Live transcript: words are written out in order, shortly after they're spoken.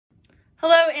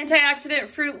Hello, antioxidant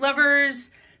fruit lovers.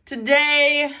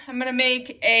 Today, I'm gonna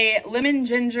make a lemon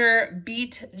ginger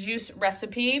beet juice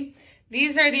recipe.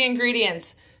 These are the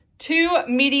ingredients: 2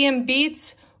 medium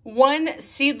beets, 1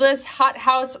 seedless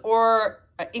hothouse or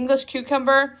English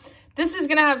cucumber. This is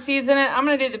gonna have seeds in it. I'm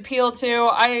gonna do the peel too.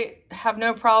 I have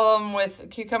no problem with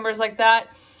cucumbers like that.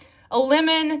 A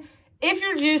lemon. If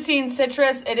you're juicing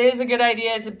citrus, it is a good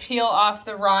idea to peel off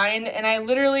the rind, and I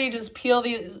literally just peel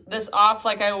this off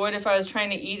like I would if I was trying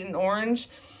to eat an orange,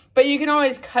 but you can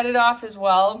always cut it off as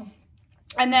well.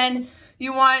 And then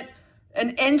you want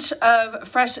an inch of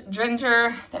fresh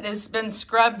ginger that has been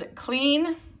scrubbed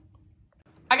clean.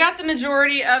 I got the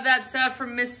majority of that stuff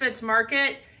from Misfits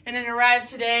Market, and it arrived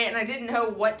today, and I didn't know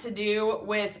what to do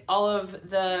with all of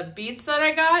the beets that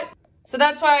I got. So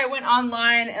that's why I went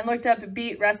online and looked up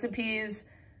beet recipes.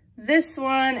 This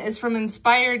one is from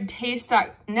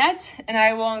inspiredtaste.net, and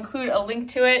I will include a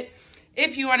link to it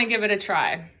if you want to give it a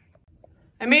try.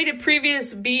 I made a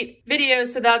previous beet video,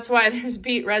 so that's why there's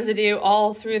beet residue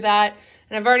all through that.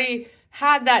 And I've already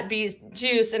had that beet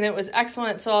juice and it was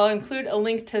excellent, so I'll include a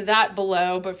link to that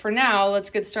below. But for now,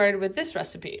 let's get started with this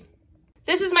recipe.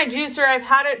 This is my juicer. I've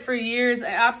had it for years.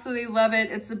 I absolutely love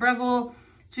it. It's the Breville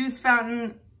Juice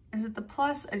Fountain. Is it the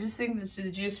Plus? I just think this is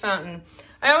the juice fountain.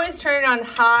 I always turn it on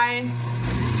high,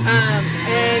 and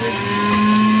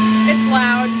it's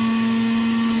loud.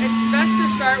 It's best to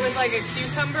start with like a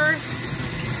cucumber,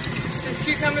 because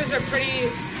cucumbers are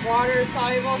pretty water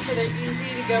soluble, so they're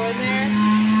easy to go in there.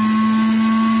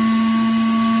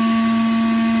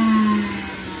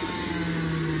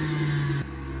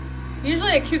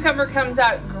 Usually a cucumber comes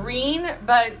out green,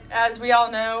 but as we all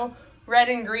know, red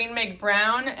and green make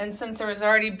brown, and since there was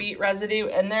already beet residue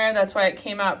in there, that's why it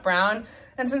came out brown.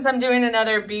 And since I'm doing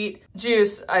another beet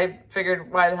juice, I figured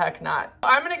why the heck not.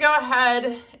 I'm gonna go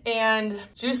ahead and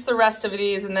juice the rest of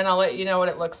these, and then I'll let you know what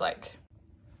it looks like.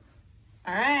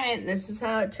 All right, this is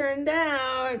how it turned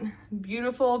out.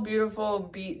 Beautiful, beautiful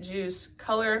beet juice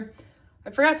color. I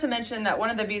forgot to mention that one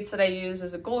of the beets that I use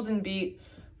is a golden beet,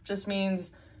 which just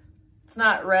means it's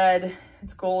not red,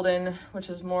 it's golden, which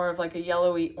is more of like a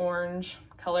yellowy orange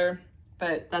color,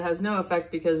 but that has no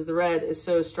effect because the red is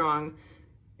so strong,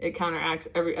 it counteracts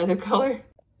every other color.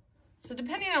 So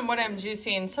depending on what I'm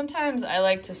juicing, sometimes I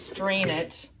like to strain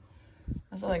it. I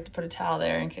also like to put a towel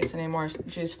there in case any more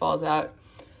juice falls out.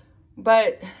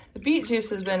 But the beet juice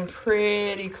has been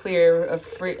pretty clear of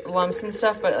free lumps and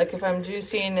stuff, but like if I'm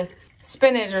juicing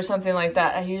spinach or something like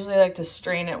that, I usually like to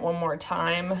strain it one more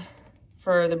time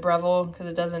for the Breville because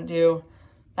it doesn't do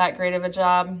that great of a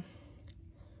job.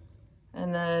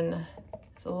 And then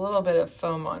there's a little bit of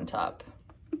foam on top.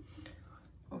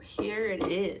 Oh, here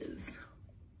it is.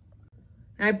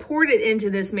 And I poured it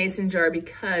into this mason jar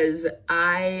because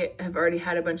I have already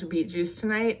had a bunch of beet juice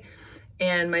tonight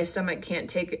and my stomach can't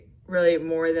take really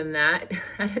more than that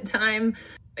at a time.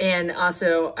 And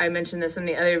also, I mentioned this in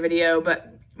the other video, but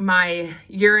my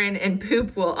urine and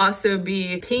poop will also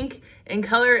be pink in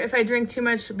color if I drink too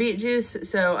much beet juice.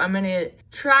 So I'm gonna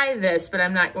try this, but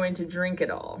I'm not going to drink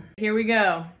it all. Here we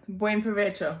go. Buen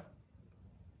provecho.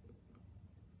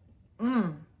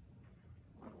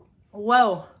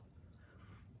 Whoa.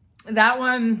 That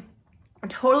one,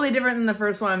 totally different than the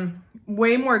first one.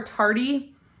 Way more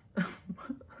tarty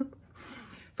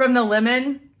from the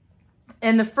lemon.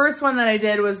 And the first one that I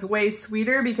did was way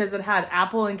sweeter because it had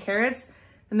apple and carrots.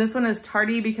 And this one is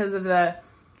tarty because of the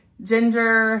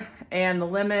ginger and the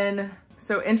lemon.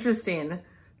 So interesting.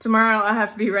 Tomorrow I'll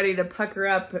have to be ready to pucker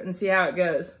up and see how it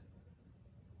goes.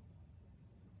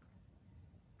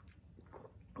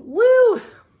 Woo!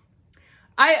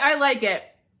 I like it.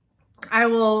 I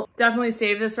will definitely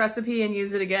save this recipe and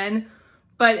use it again.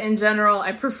 But in general,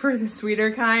 I prefer the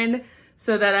sweeter kind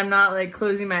so that I'm not like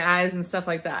closing my eyes and stuff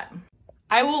like that.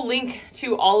 I will link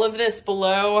to all of this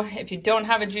below. If you don't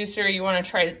have a juicer, you want to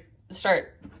try to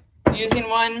start using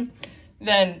one,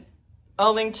 then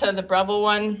I'll link to the Breville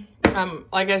one.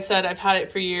 Like I said, I've had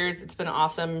it for years. It's been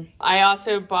awesome. I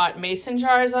also bought mason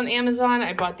jars on Amazon.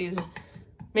 I bought these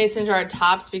mason jar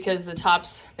tops because the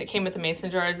tops that came with the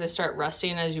mason jars, they start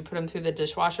rusting as you put them through the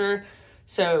dishwasher.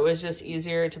 So it was just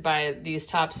easier to buy these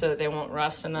tops so that they won't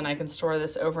rust, and then I can store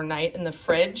this overnight in the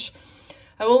fridge.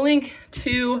 I will link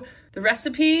to the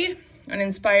recipe on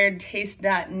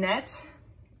inspiredtaste.net,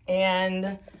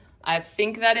 and I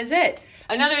think that is it.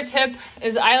 Another tip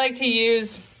is I like to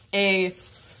use a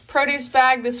produce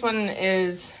bag. This one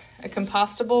is a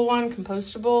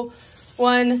compostable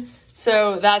one.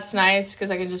 So that's nice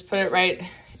because I can just put it right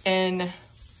in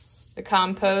the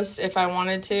compost if I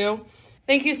wanted to.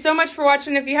 Thank you so much for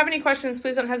watching. If you have any questions,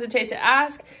 please don't hesitate to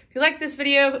ask. If you liked this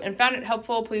video and found it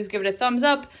helpful, please give it a thumbs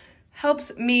up.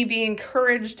 Helps me be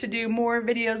encouraged to do more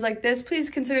videos like this. Please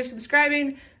consider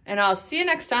subscribing, and I'll see you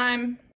next time.